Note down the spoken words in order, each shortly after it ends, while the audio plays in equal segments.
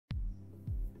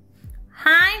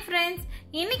friends,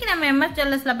 இன்னைக்கு நம்ம MS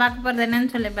Jewellersல பார்க்க போறது என்னன்னு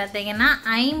சொல்லி பார்த்தீங்கன்னா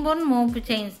ஐம்பொன் மோப்பு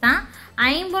செயின்ஸ் தான்.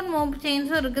 ஐம்பொன் மோப்பு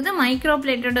செயின்ஸும் இருக்குது, மைக்ரோ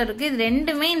பிளேட்டடும் இருக்குது. இது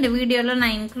ரெண்டுமே இந்த வீடியோல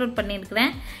நான் இன்க்ளூட்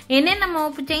பண்ணியிருக்கிறேன். என்னென்ன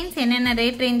மோப்பு செயின்ஸ் என்னென்ன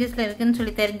ரேட் ரேஞ்சஸ்ல இருக்குன்னு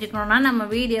சொல்லி தெரிஞ்சுக்கணும்னா நம்ம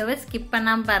வீடியோவை ஸ்கிப்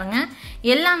பண்ணாம பாருங்க.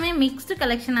 எல்லாமே மிக்ஸ்டு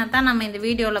கலெக்ஷனாக தான் நம்ம இந்த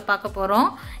வீடியோவில் பார்க்க போகிறோம்.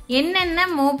 என்னென்ன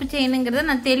மோப்பு செயினுங்கிறத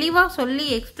நான் தெளிவாக சொல்லி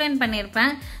எக்ஸ்பிளைன்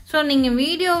பண்ணியிருப்பேன். ஸோ நீங்கள்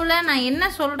வீடியோவில் நான்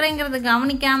என்ன சொல்கிறேங்கிறத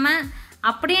கவனிக்காமல்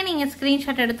அப்படியே நீங்கள்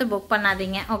ஸ்க்ரீன்ஷாட் எடுத்து புக்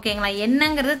பண்ணாதீங்க, ஓகேங்களா?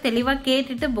 என்னங்கிறத தெளிவாக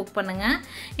கேட்டுட்டு புக் பண்ணுங்கள்.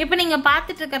 இப்போ நீங்கள்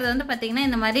பார்த்துட்டு இருக்கிறது வந்து பார்த்தீங்கன்னா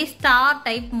இந்த மாதிரி ஸ்டார்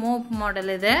டைப் மோப்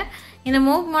மாடல். இது இந்த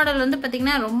மோப் மாடல் வந்து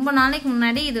பார்த்தீங்கன்னா ரொம்ப நாளைக்கு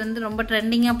முன்னாடி இது வந்து ரொம்ப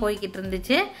ட்ரெண்டிங்காக போய்கிட்டு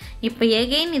இருந்துச்சு. இப்போ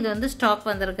எகெயின் இது வந்து ஸ்டாக்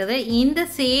வந்திருக்குது. இந்த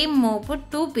சேம் மோப்பு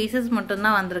 2 பீசஸ்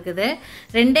மட்டும்தான் வந்திருக்குது.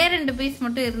 ரெண்டு பீஸ்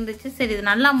மட்டும் இருந்துச்சு. சரி இது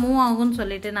நல்லா மூவ் ஆகும்னு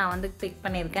சொல்லிட்டு நான் வந்து பிக்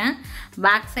பண்ணியிருக்கேன்.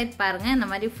 பேக் சைட் பாருங்கள், இந்த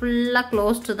மாதிரி ஃபுல்லாக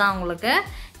க்ளோஸ்டு தான் உங்களுக்கு.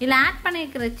 இதில் ஆட்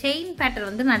பண்ணியிருக்கிற செயின் பேட்டர்ன்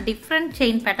வந்து நான் டிஃப்ரெண்ட்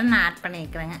செயின் பேட்டர்ன் நான் ஆட்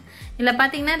பண்ணியிருக்கிறேங்க. இதில்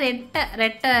பார்த்தீங்கன்னா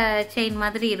ரெட்டை செயின்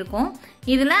மாதிரி இருக்கும்.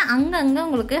 இதில் அங்கங்கே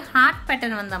உங்களுக்கு ஹார்ட்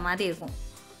பேட்டர்ன் வந்த மாதிரி இருக்கும்.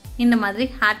 இந்த மாதிரி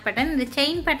ஹார்ட் பேட்டர்ன். இந்த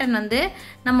செயின் பேட்டர்ன் வந்து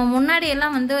நம்ம முன்னாடி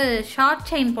எல்லாம் வந்து ஷார்ட்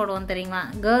செயின் போடுவோம் தெரியுங்களா?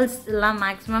 கேர்ள்ஸ் எல்லாம்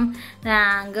மேக்ஸிமம்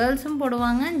கேர்ள்ஸும்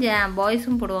போடுவாங்க,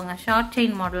 பாய்ஸும் போடுவாங்க. ஷார்ட்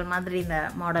செயின் மாடல் மாதிரி இந்த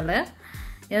மாடலு.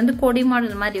 இது வந்து கொடி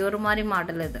மாடல் மாதிரி ஒரு மாதிரி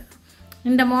மாடல். இது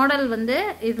இந்த மாடல் வந்து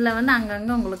இதில் வந்து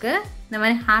அங்கங்கே உங்களுக்கு இந்த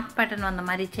மாதிரி ஹார்ட் பேட்டர்ன் வந்த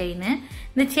மாதிரி செயின்.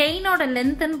 இந்த செயினோட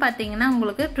லென்த்துன்னு பார்த்தீங்கன்னா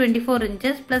உங்களுக்கு 24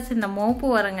 இன்ச்சஸ் ப்ளஸ் இந்த மோப்பு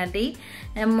வரங்காட்டி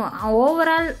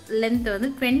ஓவரால் லென்த் வந்து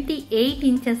 28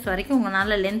 இன்ச்சஸ் வரைக்கும்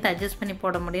உங்களால் லென்த் அட்ஜஸ்ட் பண்ணி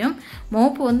போட முடியும்.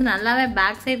 மோப்பு வந்து நல்லாவே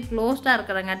பேக் சைட் க்ளோஸ்டாக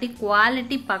இருக்கிறங்காட்டி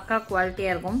குவாலிட்டி பக்கா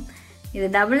குவாலிட்டியாக இருக்கும். இது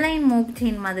டபுள் லைன் மோப்பு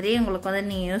செயின் மாதிரி உங்களுக்கு வந்து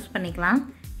நீங்கள் யூஸ் பண்ணிக்கலாம்.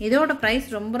 இதோட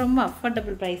ப்ரைஸ் ரொம்ப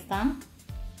அஃபோர்டபுள் ப்ரைஸ் தான்.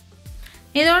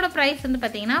 இதோட ப்ரைஸ் வந்து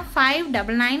பார்த்தீங்கன்னா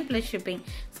 599 ப்ளஸ் ஷிப்பிங்.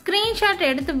 ஸ்க்ரீன்ஷாட்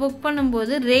எடுத்து புக்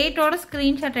பண்ணும்போது ரேட்டோட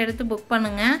ஸ்க்ரீன்ஷாட் எடுத்து புக்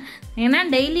பண்ணுங்கள். ஏன்னா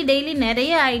டெய்லி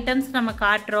நிறைய ஐட்டம்ஸ் நம்ம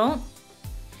காட்டுறோம்.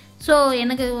 ஸோ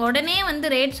எனக்கு உடனே வந்து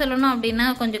ரேட் சொல்லணும் அப்படின்னா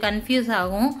கொஞ்சம் கன்ஃபியூஸ்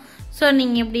ஆகும். ஸோ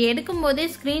நீங்கள் இப்படி எடுக்கும்போதே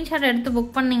ஸ்க்ரீன்ஷாட் எடுத்து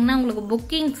புக் பண்ணிங்கன்னா உங்களுக்கு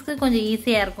புக்கிங்ஸ்க்கு கொஞ்சம்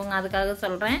ஈஸியாக இருக்குங்க. அதுக்காக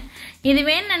சொல்கிறேன். இது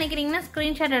வேணும்னு நினைக்கிறீங்கன்னா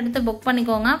ஸ்க்ரீன்ஷாட் எடுத்து புக்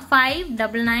பண்ணிக்கோங்க.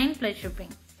 599 ப்ளஸ்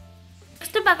ஷிப்பிங்.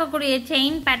 நெக்ஸ்ட் பார்க்கக்கூடிய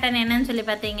செயின் பேட்டர்ன் என்னன்னு சொல்லி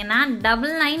பார்த்தீங்கன்னா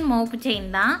டபுள் லைன் மோப்பு செயின்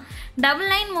தான். டபுள்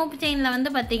லைன் மோப்பு செயினில் வந்து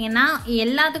பார்த்தீங்கன்னா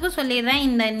எல்லாத்துக்கும்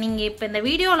சொல்லிடுறேன், நீங்கள் இப்போ இந்த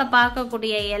வீடியோவில்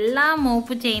பார்க்கக்கூடிய எல்லா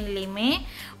மோப்பு செயின்லேயுமே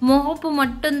மோப்பு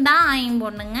மட்டும்தான்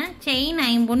ஐம்பொண்ணுங்க, செயின்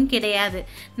ஐம்பொன் கிடையாது.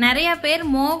 நிறைய பேர்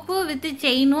மோப்பு வித்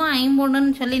செயினும்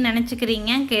ஐம்பொன்னுன்னு சொல்லி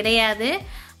நினச்சிக்கிறீங்க, கிடையாது.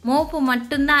 மோப்பு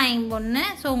மட்டும்தான் ஐம்பொன்று.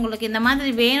 ஸோ உங்களுக்கு இந்த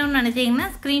மாதிரி வேணும்னு நினச்சிங்கன்னா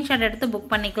ஸ்க்ரீன்ஷாட் எடுத்து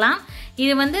புக் பண்ணிக்கலாம்.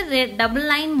 இது வந்து டபுள்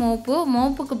லைன் மோப்பு.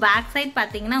 மோப்புக்கு பேக் சைட்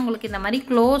பார்த்தீங்கன்னா உங்களுக்கு இந்த மாதிரி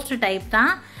க்ளோஸ்டு டைப்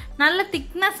தான். நல்ல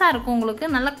திக்னஸாக இருக்கும்,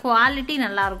 உங்களுக்கு நல்ல குவாலிட்டி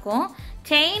நல்லாயிருக்கும்.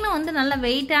 செயினும் வந்து நல்ல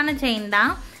வெயிட்டான செயின்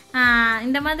தான்.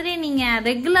 இந்த மாதிரி நீங்கள்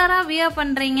ரெகுலராக வியர்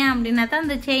பண்ணுறீங்க அப்படின்னா தான்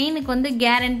இந்த செயினுக்கு வந்து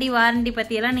கேரண்டி வாரண்டி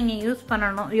பற்றியெல்லாம் நீங்கள்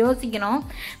யோசிக்கணும்.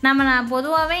 நம்ம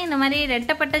பொதுவாகவே இந்த மாதிரி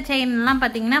ரெட்டப்பட்ட செயின்லாம்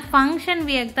பார்த்தீங்கன்னா ஃபங்க்ஷன்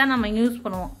வியர்க்கு தான் நம்ம யூஸ்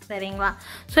பண்ணுவோம், சரிங்களா?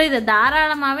 ஸோ இதை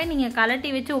தாராளமாகவே நீங்கள்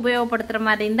கலட்டி வச்சு உபயோகப்படுத்துகிற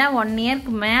மாதிரி இருந்தால் 1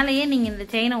 இயர்க்கு மேலேயே நீங்கள் இந்த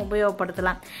செயினை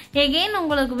உபயோகப்படுத்தலாம். எகெயின்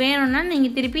உங்களுக்கு வேணும்னா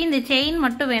நீங்கள் திருப்பி இந்த செயின்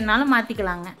மட்டும் வேணாலும்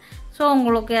மாற்றிக்கலாங்க. ஸோ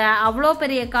உங்களுக்கு அவ்வளோ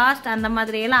பெரிய காஸ்ட் அந்த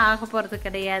மாதிரியெல்லாம் ஆக போகிறது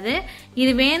கிடையாது.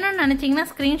 இது வேணும்னு நினச்சிங்கன்னா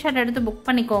ஸ்க்ரீன்ஷாட் எடுத்து புக்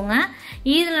பண்ணிக்கோங்க.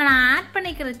 இதில் நான் ஆட்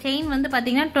பண்ணிக்கிற செயின் வந்து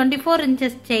பார்த்தீங்கன்னா 24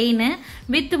 inches chain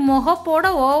with முகப்போட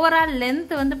overall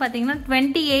length வந்து பார்த்தீங்கன்னா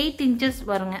 28 இன்ச்சஸ்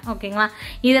வருங்க, ஓகேங்களா?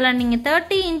 இதில் நீங்கள்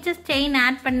 30 இன்ச்சஸ் செயின்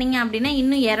ஆட் பண்ணிங்க அப்படின்னா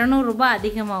இன்னும் 200 ரூபாய்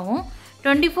அதிகமாகும்.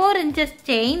 24 இன்ச்சஸ்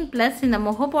செயின் ப்ளஸ் இந்த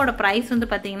முகப்போட ப்ரைஸ் வந்து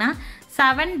பார்த்தீங்கன்னா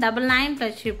 799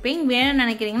 ப்ளஸ் ஷிப்பிங். வேணும்னு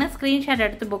நினைக்கிறீங்கன்னா ஸ்க்ரீன்ஷாட்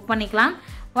எடுத்து புக் பண்ணிக்கலாம்.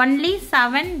 Only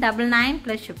 799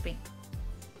 plus shipping.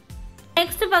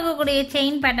 நெக்ஸ்ட் பார்க்கக்கூடிய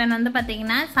செயின் பேட்டர்ன் வந்து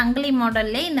பார்த்தீங்கன்னா சங்கிலி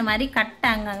மாடல்லே இந்த மாதிரி கட்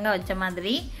அங்கங்கே வச்ச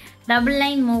மாதிரி டபுள்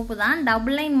லைன் மோப்பு தான்.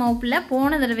 டபுள் லைன் மோப்பில்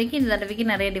போன தடவைக்கு இந்த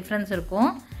தடவைக்கு நிறைய டிஃப்ரென்ஸ்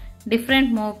இருக்கும்.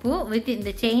 டிஃப்ரெண்ட் மோப்பு வித்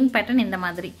இந்த செயின் பேட்டர்ன் இந்த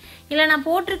மாதிரி. இல்லை நான்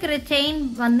போட்டிருக்கிற செயின்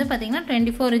வந்து பார்த்தீங்கன்னா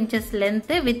 24 இன்ச்சஸ்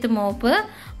லென்த்து வித் மோப்பு.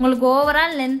 உங்களுக்கு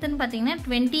ஓவரால் லென்த்துன்னு பார்த்தீங்கன்னா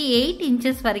 28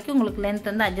 இன்ச்சஸ் வரைக்கும் உங்களுக்கு லென்த்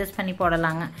வந்து அட்ஜஸ்ட் பண்ணி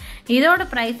போடலாங்க. இதோட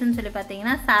ப்ரைஸ்ன்னு சொல்லி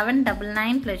பார்த்தீங்கன்னா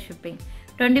 799 plus shipping.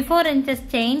 24 inches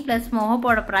chain plus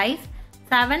மோப்போட price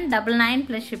 799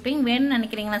 plus shipping. வேணும்னு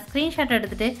நினைக்கிறீங்கன்னா ஸ்க்ரீன்ஷாட்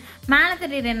எடுத்துகிட்டு மேலே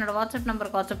தெரியுற என்னோட வாட்ஸ்அப்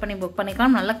நம்பருக்கு வாட்ஸ்அப் பண்ணி புக்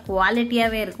பண்ணிக்கலாம். நல்ல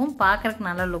குவாலிட்டியாகவே இருக்கும், பார்க்குறதுக்கு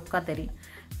நல்ல லுக்காக தெரியும்.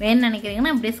 வேணும்னு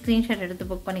நினைக்கிறீங்கன்னா அப்படியே ஸ்க்ரீன்ஷாட் எடுத்து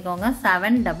புக் பண்ணிக்கோங்க.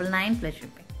 799 ப்ளஸ்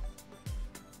ஷிப்பிங்.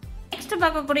 நெக்ஸ்ட் நெக்ஸ்ட்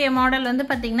பார்க்கக்கூடிய மாடல் வந்து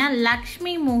பார்த்தீங்கன்னா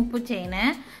லக்ஷ்மி மூப்பு செயின்.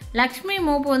 லக்ஷ்மி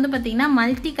மூப்பு வந்து பார்த்தீங்கன்னா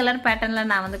மல்டி கலர் பேட்டர்னில்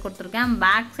நான் வந்து கொடுத்துருக்கேன்.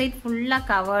 பேக் சைட் ஃபுல்லாக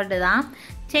கவர்டு தான்.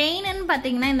 செயின்னு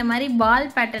பார்த்தீங்கன்னா இந்த மாதிரி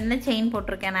பால் பேட்டர்னில் செயின்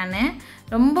போட்டிருக்கேன் நான்.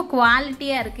 ரொம்ப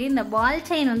குவாலிட்டியாக இருக்குது. இந்த பால்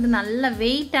செயின் வந்து நல்ல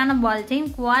வெயிட்டான பால்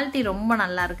செயின், குவாலிட்டி ரொம்ப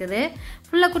நல்லா இருக்குது.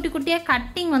 ஃபுல்லாக குட்டி குட்டியாக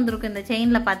கட்டிங் வந்துருக்கு இந்த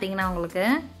செயினில். பார்த்தீங்கன்னா உங்களுக்கு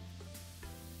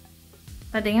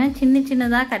பார்த்தீங்கன்னா சின்ன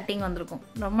சின்னதாக கட்டிங் வந்திருக்கும்.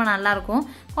 ரொம்ப நல்லாயிருக்கும்.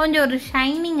 கொஞ்சம் ஒரு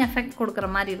ஷைனிங் எஃபெக்ட் கொடுக்குற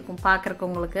மாதிரி இருக்கும் பார்க்குறக்கு.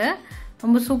 உங்களுக்கு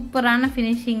ரொம்ப சூப்பரான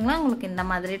ஃபினிஷிங்கில் உங்களுக்கு இந்த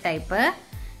மாதிரி டைப்பு.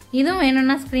 இதுவும்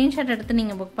வேணும்னா ஸ்க்ரீன்ஷாட் எடுத்து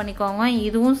நீங்கள் புக் பண்ணிக்கோங்க.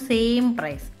 இதுவும் சேம்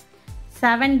ப்ரைஸ்,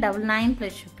 799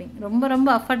 ப்ளஸ் ஷிப்பிங். ரொம்ப ரொம்ப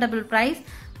அஃபோர்டபுள் ப்ரைஸ்.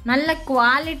 நல்ல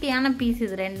குவாலிட்டியான பீஸ்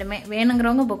இது ரெண்டுமே.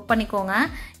 வேணுங்கிறவங்க புக் பண்ணிக்கோங்க.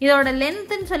 இதோட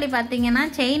லென்த்துன்னு சொல்லி பார்த்தீங்கன்னா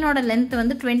செயினோட லென்த்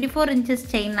வந்து 24 இன்ச்சஸ்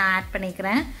செயின் நான் ஆட்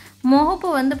பண்ணிக்கிறேன். முகப்பு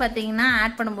வந்து பார்த்தீங்கன்னா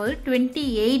ஆட் பண்ணும்போது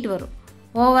 28 வரும்.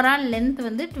 ஓவரால் லென்த்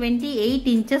வந்து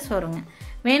 28 இன்ச்சஸ் வருங்க.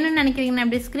 வேணும்னு நினைக்கிறீங்கன்னா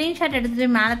அப்படி ஸ்க்ரீன்ஷாட்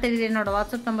எடுத்துகிட்டு மேலே தெரியுது என்னோட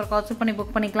வாட்ஸ்அப் நம்பருக்கு வாட்ஸ்அப் பண்ணி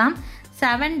புக் பண்ணிக்கலாம்.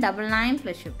 799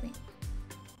 ப்ளஸ் ஷிப்பிங்.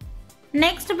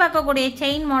 நெக்ஸ்ட் பார்க்கக்கூடிய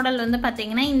செயின் மாடல் வந்து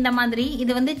பார்த்தீங்கன்னா இந்த மாதிரி.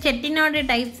 இது வந்து செட்டிநாடு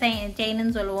டைப்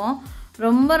செயின்னு சொல்லுவோம்.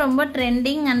 ரொம்ப ரொம்ப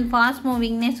ட்ரெண்டிங் அண்ட் ஃபாஸ்ட்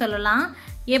மூவிங்னே சொல்லலாம்.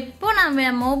 எப்போ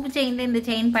நம்ம மோப்பு செயினில் இந்த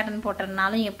செயின் பேட்டர்ன்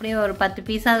போட்டிருந்தாலும் எப்படியும் ஒரு 10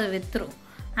 பீஸாக விற்றுரும்.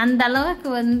 அந்த அளவுக்கு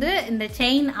வந்து இந்த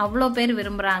செயின் அவ்வளோ பேர்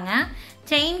விரும்புகிறாங்க.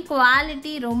 செயின்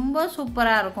குவாலிட்டி ரொம்ப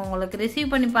சூப்பராக இருக்கும். உங்களுக்கு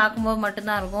ரிசீவ் பண்ணி பார்க்கும்போது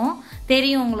மட்டும்தான் இருக்கும்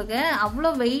தெரியும் உங்களுக்கு. அவ்வளோ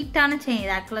வெயிட்டான செயின்.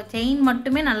 இது ஆக்சுவலாக செயின்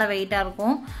மட்டுமே நல்லா வெயிட்டாக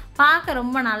இருக்கும். பார்க்க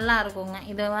ரொம்ப நல்லா இருக்குங்க.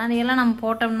 இது மாதிரியெல்லாம் நம்ம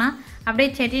போட்டோம்னா அப்படியே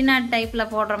செட்டிநாடு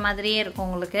டைப்பில் போடுற மாதிரியே இருக்கும்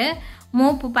உங்களுக்கு.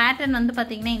 மோப்பு பேட்டர்ன் வந்து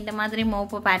பார்த்திங்கன்னா இந்த மாதிரி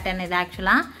மோப்பு பேட்டர்ன். இது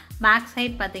ஆக்சுவலாக பேக்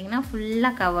சைட் பார்த்திங்கன்னா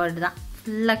ஃபுல்லாக கவர்டு தான்.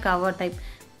 ஃபுல்லாக கவர் டைப்.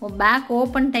 பேக்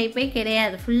ஓப்பன் டைப்பே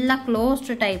கிடையாது. ஃபுல்லாக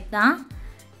க்ளோஸ்டு டைப் தான்.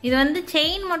 இது வந்து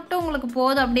செயின் மட்டும் உங்களுக்கு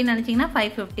போதும் அப்படின்னு நினச்சிங்கன்னா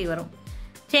 550 வரும்.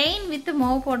 Chain with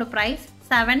மோப்போட price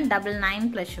 799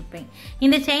 plus shipping.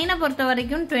 இந்த செயினை பொறுத்த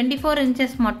வரைக்கும் 24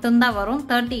 இன்ச்சஸ் மட்டும்தான் வரும்,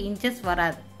 30 இன்ச்சஸ்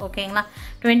வராது. ஓகேங்களா?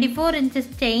 24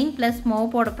 inches chain plus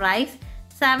மோப்போட price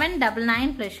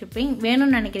 799 plus shipping.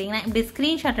 வேணும்னு நினைக்கிறீங்கன்னா இப்படி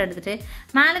ஸ்க்ரீன்ஷாட் எடுத்துகிட்டு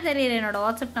மேலே தெரியுற என்னோட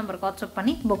வாட்ஸ்அப் நம்பருக்கு வாட்ஸ்அப்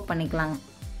பண்ணி புக் பண்ணிக்கலாங்க.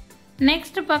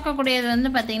 நெக்ஸ்ட் பார்க்கக்கூடியது வந்து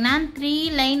பார்த்திங்கன்னா 3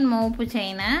 லைன் மோப்பு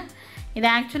செயின். இது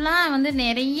ஆக்சுவலாக வந்து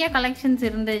நிறைய கலெக்ஷன்ஸ்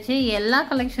இருந்துச்சு. எல்லா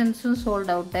கலெக்ஷன்ஸும்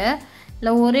சோல்ட் அவுட்டு.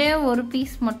 இல்லை ஒரே ஒரு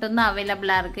பீஸ் மட்டும்தான்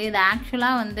அவைலபிளாக இருக்குது. இது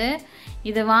ஆக்சுவலாக வந்து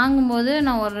இது வாங்கும்போது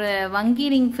நான் ஒரு வங்கி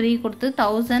ரிங் ஃப்ரீ கொடுத்து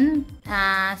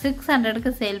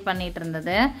 1600க்கு சேல் பண்ணிகிட்டு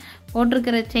இருந்தது.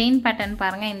 போட்டிருக்கிற செயின் பேட்டர்ன்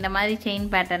பாருங்கள். இந்த மாதிரி செயின்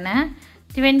பேட்டர்னு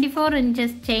 24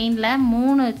 இன்ச்சஸ் செயினில்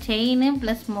 3 செயின்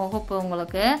ப்ளஸ் முகப்பு.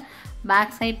 உங்களுக்கு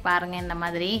பேக் சைட் பாருங்கள். இந்த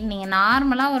மாதிரி நீங்கள்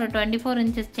நார்மலாக ஒரு 24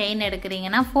 இன்ச்சஸ் செயின்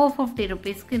எடுக்கிறீங்கன்னா 450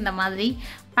 ருபீஸ்க்கு இந்த மாதிரி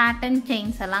பேட்டர்ன்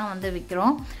செயின்ஸ் எல்லாம் வந்து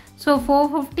விற்கிறோம். ஸோ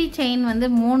 450 செயின் வந்து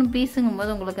 3 பீஸுங்கும்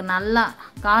போது உங்களுக்கு நல்லா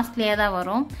காஸ்ட்லியாக தான்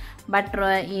வரும். பட்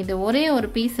இது ஒரே ஒரு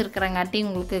பீஸ் இருக்கிறங்காட்டி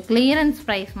உங்களுக்கு கிளியரன்ஸ்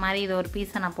ப்ரைஸ் மாதிரி இது ஒரு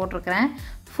பீஸை நான் போட்டிருக்கிறேன்.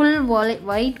 ஃபுல்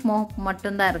ஒயிட் மோப்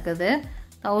மட்டும்தான் இருக்குது.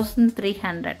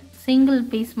 1300 சிங்கிள்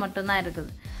பீஸ் மட்டும்தான்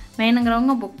இருக்குது.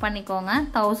 வேணுங்கிறவங்க புக் பண்ணிக்கோங்க.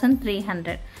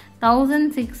 1300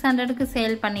 1600க்கு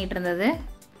சேல் பண்ணிகிட்டு இருந்தது.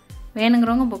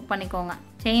 வேணுங்கிறவங்க புக் பண்ணிக்கோங்க.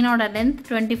 செயினோட லென்த்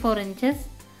 24 இன்ச்சஸ்.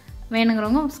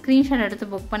 வேணுங்கிறவங்க ஸ்க்ரீன்ஷாட் எடுத்து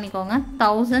புக் பண்ணிக்கோங்க.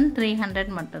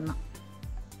 1300 மட்டும்தான்.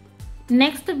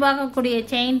 நெக்ஸ்ட் பார்க்கக்கூடிய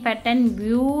chain pattern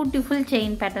beautiful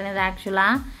chain pattern. இது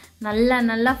ஆக்சுவலாக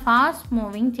நல்ல ஃபாஸ்ட்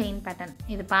மூவிங் செயின் பேட்டர்ன்.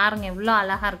 இது பாருங்கள் எவ்வளோ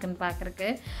அழகாக இருக்குன்னு பார்க்குறக்கு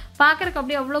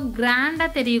அப்படியே அவ்வளோ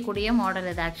கிராண்டாக தெரியக்கூடிய மாடல்.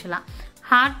 இது ஆக்சுவலாக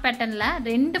ஹார்ட் பேட்டர்னில்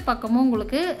 2 பக்கமும்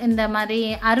உங்களுக்கு இந்த மாதிரி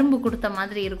அரும்பு கொடுத்த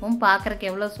மாதிரி இருக்கும். பார்க்குறக்கு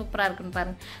எவ்வளோ சூப்பராக இருக்குன்னு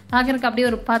பாருங்கள். பார்க்குறக்கு அப்படியே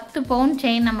ஒரு 10 பவுன்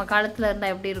செயின் நம்ம காலத்தில்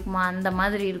இருந்தால் எப்படி இருக்குமா அந்த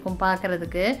மாதிரி இருக்கும்.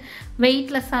 பார்க்குறதுக்கு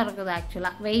வெயிட்லெஸ்ஸாக இருக்குது.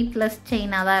 ஆக்சுவலாக வெயிட்லெஸ்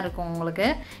செயினாக தான் இருக்கும் உங்களுக்கு.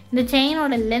 இந்த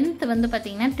செயினோட லென்த் வந்து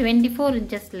பார்த்திங்கன்னா 24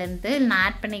 இன்ச்சஸ் லென்த்து. நான்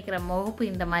ஆட் பண்ணிக்கிற முகப்பு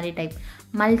இந்த மாதிரி டைப்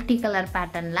மல்டி கலர்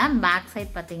பேட்டர்னில். பேக்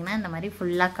சைட் பார்த்திங்கன்னா இந்த மாதிரி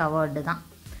ஃபுல்லாக கவர்டு தான்.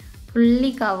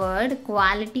 Fully covered.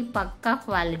 குவாலிட்டி பக்கா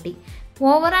குவாலிட்டி.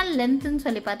 ஓவரால் லென்த்துன்னு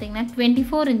சொல்லி பார்த்தீங்கன்னா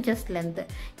 24 இன்ச்சஸ் லென்த்து.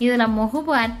 இதில்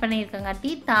முகப்பு ஆட்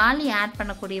பண்ணியிருக்கங்காட்டி தாலி ஆட்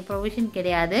பண்ணக்கூடிய ப்ரொவிஷன்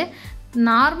கிடையாது.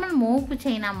 நார்மல் மோப்பு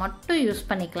செயினாக மட்டும் யூஸ்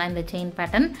பண்ணிக்கலாம். இந்த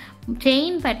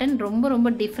செயின் பேட்டர்ன் ரொம்ப ரொம்ப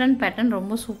டிஃப்ரெண்ட் பேட்டர்ன்.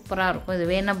 ரொம்ப சூப்பராக இருக்கும். இது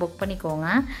வேணால் புக் பண்ணிக்கோங்க.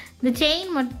 இந்த செயின்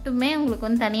மட்டுமே உங்களுக்கு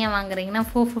வந்து தனியாக வாங்குறீங்கன்னா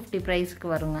 450 ப்ரைஸுக்கு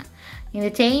வருங்க. இந்த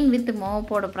செயின் வித்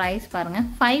மோப்போட ப்ரைஸ் பாருங்கள்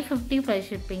 550 ப்ளஸ்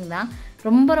ஷிப்பிங் தான்.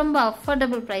 ரொம்ப ரொம்ப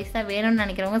அஃபோர்டபுள் ப்ரைஸ் தான். வேணும்னு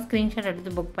நினைக்கிறவங்க ஸ்க்ரீன்ஷாட்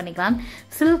எடுத்து புக் பண்ணிக்கலாம்.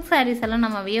 சில்க் சாரீஸ் எல்லாம்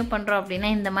நம்ம வியர் பண்ணுறோம் அப்படின்னா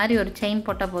இந்த மாதிரி ஒரு செயின்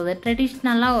போட்டால் போது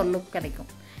ட்ரெடிஷ்னலாக ஒரு லுக்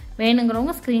கிடைக்கும்.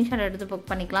 வேணுங்கிறவங்க ஸ்க்ரீன்ஷாட் எடுத்து புக்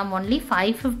பண்ணிக்கலாம். Only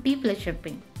 550 plus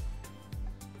shipping.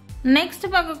 நெக்ஸ்ட்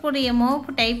பார்க்கக்கூடிய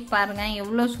மோப்பு டைப் பாருங்கள்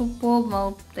எவ்வளோ சூப்பர்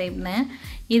மோப் டைப்னு.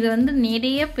 இது வந்து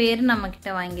நிறைய பேர்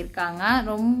நம்மக்கிட்ட வாங்கியிருக்காங்க.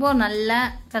 ரொம்ப நல்ல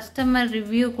கஸ்டமர்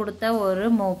ரிவ்யூ கொடுத்த ஒரு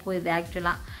மோப்பு இது.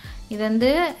 ஆக்சுவலாக இது வந்து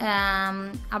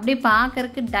அப்படியே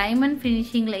பார்க்கறதுக்கு டைமண்ட்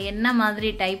ஃபினிஷிங்கில் என்ன மாதிரி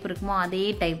டைப் இருக்குமோ அதே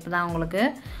டைப் தான் உங்களுக்கு.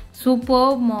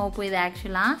 சூப்பர் மோப்பு இது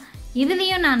ஆக்சுவலாக.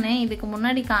 இதுலேயும் நான் இதுக்கு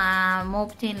முன்னாடி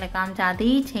மோப் செயினில் காமிச்ச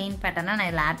அதே செயின் பேட்டர்னை நான்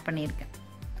இதில் ஆட் பண்ணியிருக்கேன்.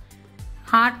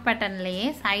 ஹார்ட் பேட்டர்ன்லேயே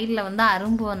சைடில் வந்து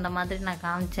அரும்பு வந்த மாதிரி நான்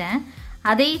காமிச்சேன்.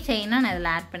 அதே செயினை நான்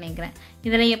இதில் ஆட் பண்ணிக்கிறேன்.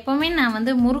 இதில் எப்போவுமே நான்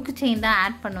வந்து முறுக்கு செயின் தான்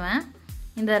ஆட் பண்ணுவேன்.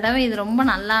 இந்த தடவை இது ரொம்ப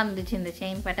நல்லா இருந்துச்சு இந்த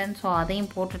செயின் பேட்டர்ன். ஸோ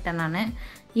அதையும் போட்டுட்டேன் நான்.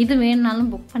 இது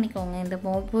வேணுனாலும் புக் பண்ணிக்கோங்க. இந்த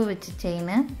மோப்பு வச்சு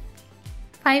chain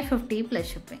 550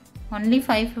 plus shipping. Only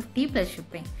 550 plus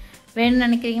shipping. வேணும்னு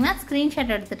நினைக்கிறீங்கன்னா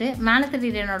ஸ்க்ரீன்ஷாட் எடுத்துகிட்டு மேலே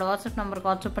தெரியுற என்னோடய வாட்ஸ்அப் நம்பருக்கு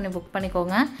வாட்ஸ்அப் பண்ணி புக்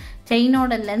பண்ணிக்கோங்க.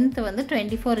 செயினோட லென்த் வந்து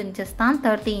 24 இன்ச்சஸ் தான்,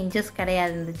 30 இன்ச்சஸ்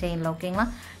கிடையாது இந்த செயினில். ஓகேங்களா?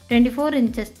 24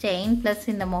 இன்ச்சஸ் செயின் ப்ளஸ்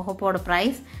இந்த முகப்போட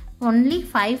ப்ரைஸ் ஒன்லி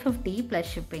 550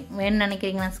 ப்ளஸ் ஷிப்பிங். வேணும்னு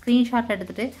நினைக்கிறீங்கன்னா ஸ்க்ரீன்ஷாட்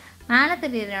எடுத்துகிட்டு மேலே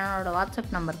தெரியுற என்னோடய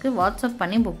வாட்ஸ்அப் நம்பருக்கு வாட்ஸ்அப்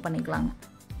பண்ணி புக் பண்ணிக்கலாங்க.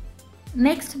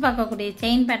 நெக்ஸ்ட் பார்க்கக்கூடிய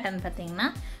செயின் பேட்டர்ன் பார்த்தீங்கன்னா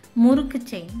முறுக்கு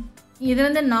செயின். இது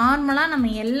வந்து நார்மலாக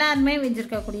நம்ம எல்லாருமே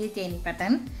வச்சுருக்கக்கூடிய செயின்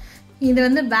பேட்டர்ன். இது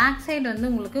வந்து பேக் சைடு வந்து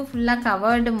உங்களுக்கு ஃபுல்லாக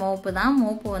கவர்டு மோப்பு தான்.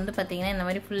 மோப்பு வந்து பார்த்திங்கன்னா இந்த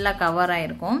மாதிரி ஃபுல்லாக கவர்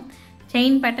ஆகிருக்கும்.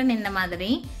 செயின் பேட்டர்ன் இந்த மாதிரி.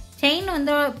 செயின்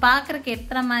வந்து பார்க்குறக்கு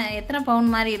எத்தனை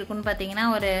பவுன் மாதிரி இருக்குன்னு பார்த்தீங்கன்னா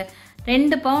ஒரு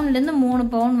 2 பவுன்லேருந்து 3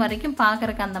 பவுன் வரைக்கும்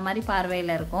பார்க்குறக்கு அந்த மாதிரி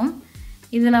பார்வையில் இருக்கும்.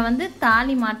 இதில் வந்து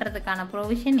தாலி மாட்டுறதுக்கான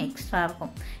ப்ரொவிஷன் எக்ஸ்ட்ரா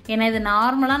இருக்கும். ஏன்னா இது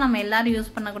நார்மலாக நம்ம எல்லோரும்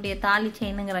யூஸ் பண்ணக்கூடிய தாலி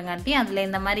செயினுங்கிறங்காட்டி அதில்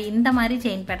இந்த மாதிரி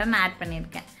செயின் பேட்டர்ன் ஆட்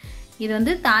பண்ணியிருக்கேன். இது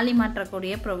வந்து தாலி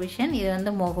மாற்றக்கூடிய ப்ரொவிஷன். இது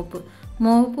வந்து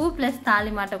முகப்பு ப்ளஸ்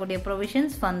தாலி மாட்டக்கூடிய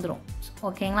ப்ரொவிஷன்ஸ் வந்துடும்.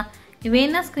 ஓகேங்களா? இது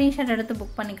வேணால் ஸ்க்ரீன்ஷாட் எடுத்து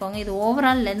புக் பண்ணிக்கோங்க. இது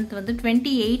ஓவரால் லென்த் வந்து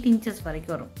 28 இன்ச்சஸ்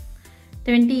வரைக்கும் வரும்.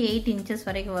 28 இன்ச்சஸ்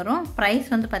வரைக்கும் வரும். ப்ரைஸ்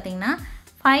வந்து பார்த்திங்கன்னா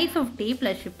 550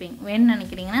 ப்ளஸ் ஷிப்பிங். வேணும்னு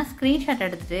நினைக்கிறீங்கன்னா ஸ்க்ரீன்ஷாட்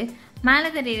எடுத்துகிட்டு மேலே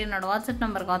தெரியுற என்னோட வாட்ஸ்அப்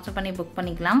நம்பருக்கு வாட்ஸ்அப் பண்ணி புக்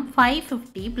பண்ணிக்கலாம்.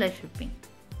 550 ப்ளஸ் ஷிப்பிங்.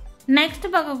 நெக்ஸ்ட்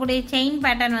பார்க்கக்கூடிய செயின்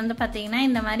பேட்டர்ன் வந்து பார்த்திங்கன்னா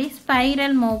இந்த மாதிரி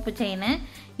ஸ்பைரல் மோப்பு செயின்.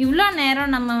 இவ்வளோ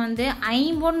நேரம் நம்ம வந்து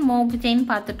ஐம்பொன் மோப்பு செயின்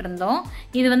பார்த்துட்டு இருந்தோம்.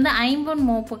 இது வந்து ஐம்பொன்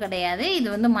மோப்பு கிடையாது. இது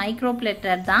வந்து மைக்ரோ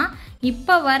பிளேட்டர் தான்.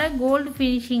 இப்போ வர கோல்டு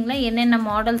ஃபினிஷிங்கில் என்னென்ன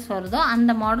மாடல்ஸ் வருதோ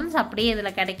அந்த மாடல்ஸ் அப்படியே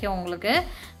இதில் கிடைக்கும் உங்களுக்கு.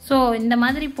 ஸோ இந்த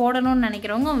மாதிரி போடணும்னு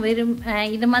நினைக்கிறவங்க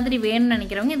இது மாதிரி வேணும்னு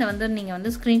நினைக்கிறவங்க இதை வந்து நீங்கள்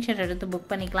வந்து ஸ்க்ரீன்ஷாட் எடுத்து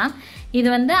புக் பண்ணிக்கலாம். இது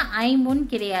வந்து ஐம்பொன்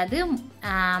கிடையாது,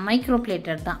 மைக்ரோ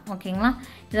பிளேட்டர் தான். ஓகேங்களா?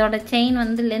 இதோட செயின்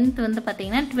வந்து லென்த் வந்து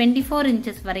பார்த்தீங்கன்னா 24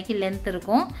 இன்ச்சஸ் வரைக்கும் லென்த்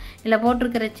இருக்கும். இதில்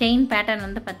போட்டிருக்கிற செயின் பேட்டர்ன்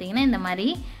வந்து பார்த்தீங்கன்னா இந்த மாதிரி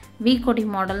வீக்கோடி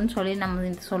மாடல்னு சொல்லி நம்ம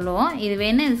இது சொல்லுவோம். இது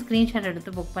வேணும் இது ஸ்க்ரீன்ஷாட்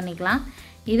எடுத்து புக் பண்ணிக்கலாம்.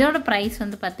 இதோட ப்ரைஸ்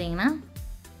வந்து பார்த்தீங்கன்னா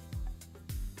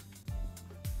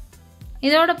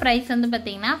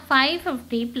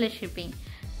 550 ப்ளஸ் ஷிப்பிங்.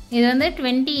 இது வந்து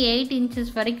 28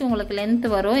 இன்ச்சஸ் வரைக்கும் உங்களுக்கு லென்த்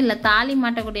வரும். இல்லை தாலி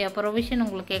மாட்டக்கூடிய ப்ரொவிஷன்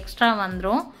உங்களுக்கு எக்ஸ்ட்ரா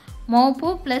வந்துடும். மோப்பு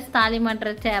ப்ளஸ் தாலி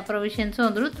மாட்டுற ப்ரொவிஷன்ஸும்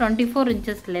வந்துடும். 24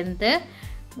 inches length.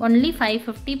 Only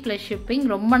 550 plus shipping.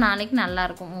 ரொம்ப நாளைக்கு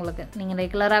நல்லாயிருக்கும் உங்களுக்கு. நீங்கள்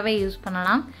ரெகுலராகவே யூஸ்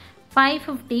பண்ணலாம்.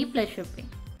 550 ப்ளஸ்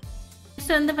ஷிப்பிங்.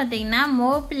 நெக்ஸ்ட் வந்து பார்த்தீங்கன்னா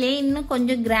மோப்பிலே இன்னும்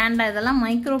கொஞ்சம் கிராண்டாக. இதெல்லாம்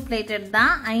மைக்ரோ பிளேட்டட்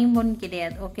தான், ஐம்பொன்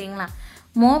கிடையாது. ஓகேங்களா?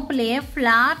 மோப்பிலேயே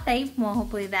ஃப்ளார் டைப்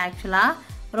மோப்பு. இது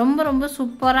ஆக்சுவலாக ரொம்ப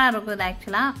சூப்பராக இருக்கும். இது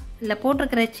ஆக்சுவலாக இல்லை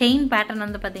போட்டிருக்கிற செயின் பேட்டர்ன்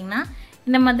வந்து பார்த்திங்கன்னா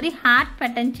இந்த மாதிரி ஹார்ட்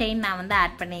பேட்டர்ன் செயின் நான் வந்து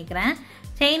ஆட் பண்ணிக்கிறேன்.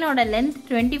 செயினோட லென்த்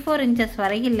 24 இன்ச்சஸ்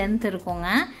வரைக்கும் லென்த் இருக்குங்க.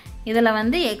 இதில்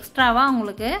வந்து எக்ஸ்ட்ராவாக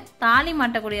உங்களுக்கு தாலி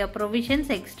மாட்டக்கூடிய ப்ரொவிஷன்ஸ்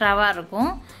எக்ஸ்ட்ராவாக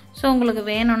இருக்கும். ஸோ உங்களுக்கு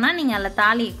வேணும்னா நீங்கள் அதில்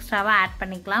தாலி எக்ஸ்ட்ராவாக ஆட்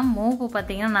பண்ணிக்கலாம். மோப்பு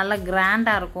பார்த்திங்கன்னா நல்லா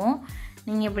கிராண்டாக இருக்கும்.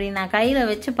 நீங்கள் இப்படி நான் கையில்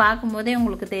வச்சு பார்க்கும்போதே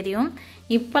உங்களுக்கு தெரியும்.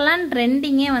 இப்போல்லாம்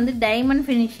ட்ரெண்டிங்கே வந்து டைமண்ட்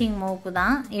ஃபினிஷிங் மோப்பு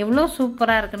தான். எவ்வளோ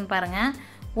சூப்பராக இருக்குன்னு பாருங்கள்.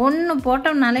 ஒன்று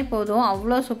போட்டோம்னாலே போதும்,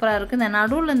 அவ்வளோ சூப்பராக இருக்குது. இந்த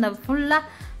நடுவில் இந்த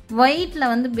ஃபுல்லாக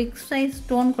ஒயிட்டில் வந்து பிக் சைஸ்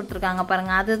ஸ்டோன் கொடுத்துருக்காங்க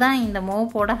பாருங்கள். அதுதான் இந்த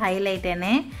மோப்போட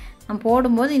ஹைலைட்டேனே. நான்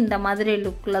போடும்போது இந்த மாதிரி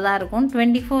லுக்கில் தான் இருக்கும்.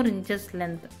 24 இன்ச்சஸ்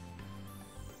லென்த்து.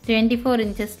 24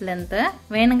 inches length.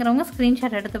 வேணுங்கிறவங்க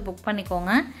ஸ்க்ரீன்ஷாட் எடுத்து புக்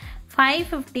பண்ணிக்கோங்க.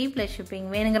 550 ப்ளஸ் ஷிப்பிங்.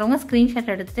 வேணுங்கிறவங்க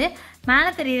ஸ்க்ரீன்ஷாட் எடுத்துகிட்டு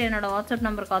மேலே தெரியுற என்னோடய வாட்ஸ்அப்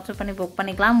நம்பருக்கு வாட்ஸ்அப் பண்ணி புக்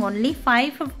பண்ணிக்கலாம். Only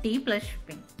 550 plus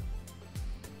shipping.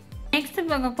 நெக்ஸ்ட்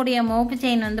பார்க்கக்கூடிய மோப்பு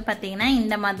செயின் வந்து பார்த்தீங்கன்னா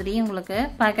இந்த மாதிரி உங்களுக்கு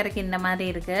பார்க்குறக்கு இந்த மாதிரி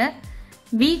இருக்குது.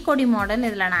 வீக்கோடி மாடல்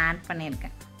இதில் நான் ஆட்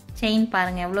பண்ணியிருக்கேன். செயின்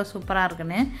பாருங்கள் எவ்வளோ சூப்பராக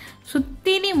இருக்குன்னு.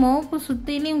 சுற்றிலையும் மோப்பு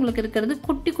சுற்றிலையும் உங்களுக்கு இருக்கிறது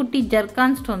குட்டி குட்டி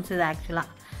ஜர்கான் ஸ்டோன்ஸ். இது ஆக்சுவலாக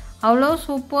அவ்வளோ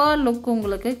சூப்பர் லுக்.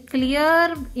 உங்களுக்கு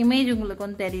கிளியர் இமேஜ் உங்களுக்கு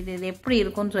வந்து தெரியுது இது எப்படி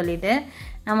இருக்கும்னு சொல்லிட்டு.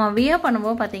 நம்ம வியர்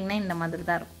பண்ணும்போது பார்த்தீங்கன்னா இந்த மாதிரி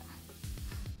தான் இருக்கும்.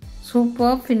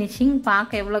 Super finishing.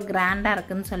 பார்க்க எவ்வளோ கிராண்டாக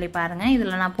இருக்குதுன்னு சொல்லி பாருங்கள்.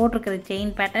 இதில் நான் போட்டிருக்கிற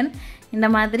செயின் பேட்டர்ன் இந்த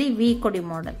மாதிரி வீக்கொடி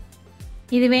மாடல்.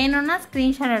 இது வேணும்னா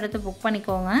ஸ்க்ரீன்ஷாட் எடுத்து புக்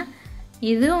பண்ணிக்கோங்க.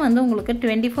 இதுவும் வந்து உங்களுக்கு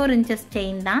 24 இன்ச்சஸ்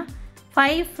செயின் தான்.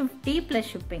 550 plus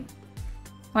shipping.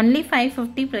 Only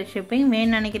 550 plus shipping.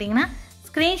 வேணும்னு நினைக்கிறீங்கன்னா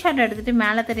ஸ்க்ரீன்ஷாட் எடுத்துகிட்டு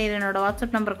மேலே தெரியுற என்னோடய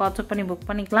வாட்ஸ்அப் நம்பருக்கு வாட்ஸ்அப் பண்ணி புக்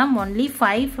பண்ணிக்கலாம். Only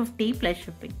 550 plus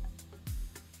shipping.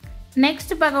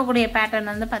 நெக்ஸ்ட் பார்க்கக்கூடிய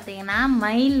பேட்டர்ன் வந்து பார்த்தீங்கன்னா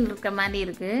மயில் இருக்க மாதிரி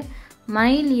இருக்குது.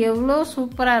 மயில் எவ்வளோ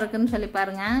சூப்பராக இருக்குதுன்னு சொல்லி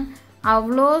பாருங்கள்.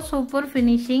 அவ்வளோ சூப்பர்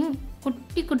ஃபினிஷிங்.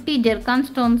 குட்டி குட்டி ஜெர்கான்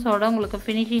ஸ்டோன்ஸோட உங்களுக்கு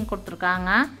ஃபினிஷிங் கொடுத்துருக்காங்க.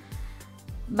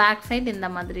 பேக் சைடு இந்த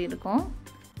மாதிரி இருக்கும்.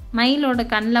 மயிலோட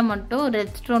கண்ணில் மட்டும்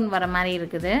ரெட் ஸ்டோன் வர மாதிரி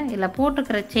இருக்குது. இதில்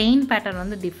போட்டுக்கிற செயின் பேட்டர்ன்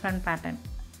வந்து டிஃப்ரெண்ட் பேட்டர்ன்.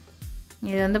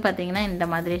 இது வந்து பார்த்திங்கன்னா இந்த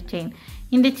மாதிரி செயின்.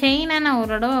 இந்த செயினை நான்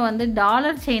ஒரு தடவை வந்து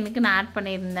டாலர் செயினுக்கு நான் ஆட்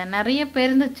பண்ணியிருந்தேன். நிறைய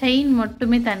பேர் இந்த செயின்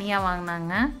மட்டுமே தனியாக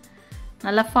வாங்கினாங்க.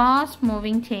 நல்லா ஃபாஸ்ட்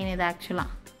மூவிங் செயின் இது. ஆக்சுவலாக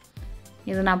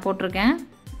இது நான் போட்டிருக்கேன்.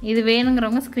 இது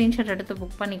வேணுங்கிறவங்க ஸ்க்ரீன்ஷாட் எடுத்து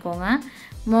புக் பண்ணிக்கோங்க.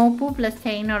 மோப்பு ப்ளஸ்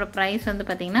செயினோட ப்ரைஸ் வந்து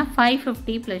பார்த்திங்கன்னா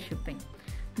 550 ப்ளஸ் ஷிப்பிங்.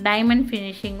 டைமண்ட்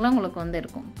ஃபினிஷிங்கில் உங்களுக்கு வந்து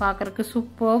இருக்கும். பார்க்குறக்கு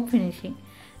சூப்பர் ஃபினிஷிங்.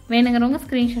 வேணுங்கிறவங்க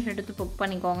ஸ்க்ரீன்ஷாட் எடுத்து புக்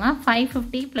பண்ணிக்கோங்க.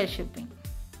 550 ப்ளஸ் ஷிப்பிங்.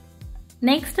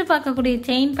 நெக்ஸ்ட்டு பார்க்கக்கூடிய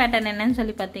செயின் பேட்டர்ன் என்னன்னு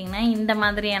சொல்லி பார்த்தீங்கன்னா இந்த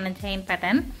மாதிரியான செயின்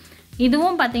பேட்டர்ன்.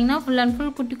 இதுவும் பார்த்தீங்கன்னா ஃபுல் அண்ட்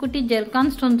ஃபுல் குட்டி குட்டி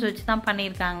ஜெர்கான் ஸ்டோன்ஸ் வச்சு தான்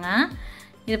பண்ணியிருக்காங்க.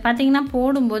 இது பார்த்தீங்கன்னா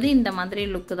போடும்போது இந்த மாதிரி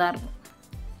லுக்கு தான் இருக்கும்.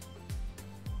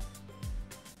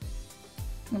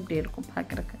 இப்படி இருக்கும்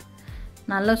பார்க்குறக்கு.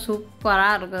 நல்லா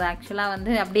சூப்பராக இருக்குது. ஆக்சுவலாக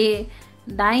வந்து அப்படியே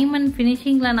டைமண்ட்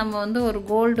ஃபினிஷிங்கில் நம்ம வந்து ஒரு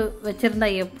கோல்டு வச்சுருந்தா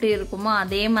எப்படி இருக்குமோ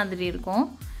அதே மாதிரி இருக்கும்.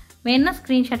 வேணால்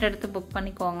ஸ்க்ரீன்ஷாட் எடுத்து புக்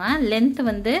பண்ணிக்கோங்க. லென்த்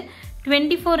வந்து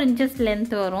 24 inches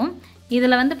லென்த் வரும்.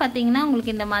 இதில் வந்து பார்த்திங்கன்னா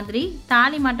உங்களுக்கு இந்த மாதிரி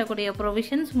தாலி மாட்டக்கூடிய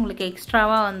ப்ரொவிஷன்ஸ் உங்களுக்கு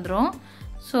எக்ஸ்ட்ராவாக வந்துடும்.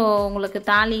 ஸோ உங்களுக்கு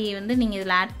தாலி வந்து நீங்கள்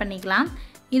இதில் ஆட் பண்ணிக்கலாம்.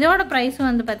 இதோட ப்ரைஸும்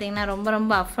வந்து பார்த்திங்கன்னா ரொம்ப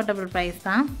ரொம்ப அஃபோர்டபுள் ப்ரைஸ்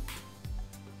தான்.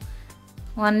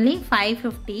 Only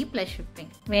 550 plus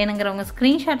shipping. வேணுங்கிறவங்க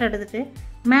ஸ்க்ரீன்ஷாட் எடுத்துகிட்டு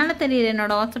மேலே தெரியுது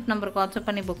என்னோடய வாட்ஸ்அப் நம்பருக்கு வாட்ஸ்அப்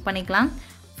பண்ணி புக் பண்ணிக்கலாம்.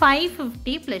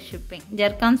 550 plus shipping.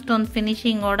 Zircon stone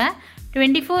ஃபினிஷிங்கோட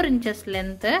 24 inches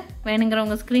length.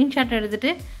 வேணுங்கிறவங்க ஸ்க்ரீன்ஷாட்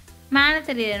எடுத்துகிட்டு மேலே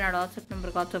தெரியுது என்னோடய வாட்ஸ்அப்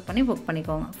நம்பருக்கு வாட்ஸ்அப் பண்ணி புக்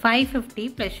பண்ணிக்கோங்க. 550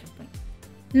 ப்ளஸ் ஷிப்பிங்.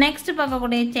 நெக்ஸ்ட்டு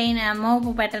பார்க்கக்கூடிய செயின்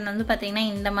மோப்பு பேட்டர்ன் வந்து பார்த்திங்கன்னா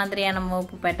இந்த மாதிரியான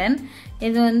மோப்பு பேட்டர்ன்.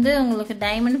 இது வந்து உங்களுக்கு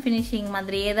டைமண்ட் ஃபினிஷிங்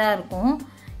மாதிரியே தான் இருக்கும்.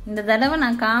 இந்த தடவை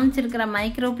நான் காமிச்சிருக்கிற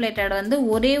மைக்ரோ பிளேட்டட் வந்து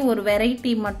ஒரே ஒரு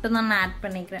வெரைட்டி மட்டும்தான் நான் ஆட்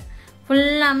பண்ணிக்கிறேன்.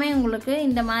 ஃபுல்லாமே உங்களுக்கு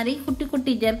இந்த மாதிரி குட்டி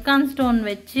குட்டி ஜெர்கான் ஸ்டோன்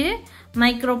வச்சு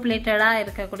மைக்ரோ பிளேட்டடாக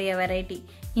இருக்கக்கூடிய வெரைட்டி.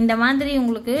 இந்த மாதிரி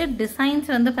உங்களுக்கு டிசைன்ஸ்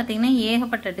வந்து பார்த்திங்கன்னா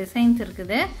ஏகப்பட்ட டிசைன்ஸ்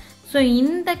இருக்குது. ஸோ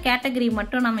இந்த கேட்டகரி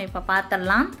மட்டும் நம்ம இப்போ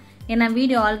பார்த்துடலாம். ஏன்னா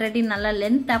வீடியோ ஆல்ரெடி நல்லா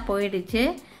லென்த்தாக போயிடுச்சு.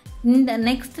 இந்த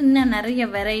நெக்ஸ்ட் இன்னும் நிறைய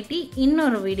வெரைட்டி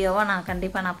இன்னொரு வீடியோவாக நான்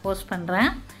கண்டிப்பாக போஸ்ட்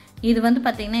பண்ணுறேன். இது வந்து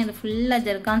பார்த்திங்கன்னா இது ஃபுல்லாக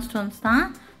ஜெர்கான் ஸ்டோன்ஸ் தான்.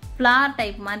 ஃப்ளார்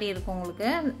டைப் மாதிரி இருக்கும். உங்களுக்கு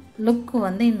லுக்கு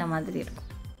வந்து இந்த மாதிரி இருக்கும்.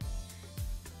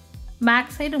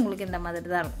 பேக் சைடு உங்களுக்கு இந்த மாதிரி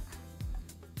தான் இருக்கும்.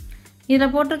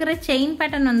 இதில் போட்டிருக்கிற செயின்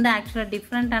பேட்டர்ன் வந்து ஆக்சுவலாக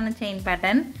டிஃப்ரெண்ட்டான செயின்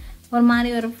பேட்டர்ன். ஒரு மாதிரி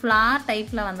ஒரு ஃப்ளார்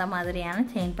டைப்பில் வந்த மாதிரியான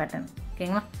செயின் பேட்டர்ன்.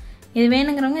 ஓகேங்களா? இது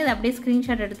வேணுங்கிறவங்க இதை அப்படியே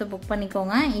ஸ்க்ரீன்ஷாட் எடுத்து புக்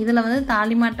பண்ணிக்கோங்க. இதில் வந்து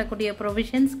தாலி மாட்டக்கூடிய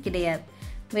ப்ரொவிஷன்ஸ் கிடையாது.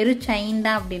 வெறும் செயின்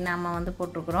தான் அப்படின்னு நம்ம வந்து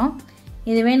போட்டிருக்கிறோம்.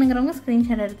 இது வேணுங்கிறவங்க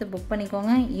ஸ்க்ரீன்ஷாட் எடுத்து புக்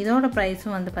பண்ணிக்கோங்க. இதோட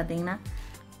ப்ரைஸும் வந்து பார்த்திங்கன்னா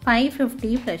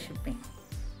 550 ப்ளஸ் ஷிப்பிங்.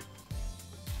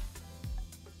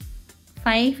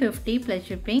 550 plus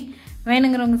shipping.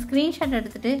 வேணுங்கிறவங்க ஸ்க்ரீன்ஷாட்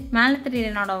எடுத்துகிட்டு மேலே தெரியுற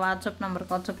என்னோட வாட்ஸ்அப்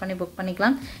நம்பருக்கு வாட்ஸ்அப் பண்ணி புக்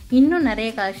பண்ணிக்கலாம். இன்னும்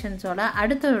நிறைய கலெக்ஷன்ஸோட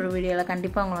அடுத்த ஒரு வீடியோவில்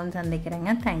கண்டிப்பாக உங்களை வந்து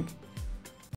சந்திக்கிறேங்க. தேங்க்யூ.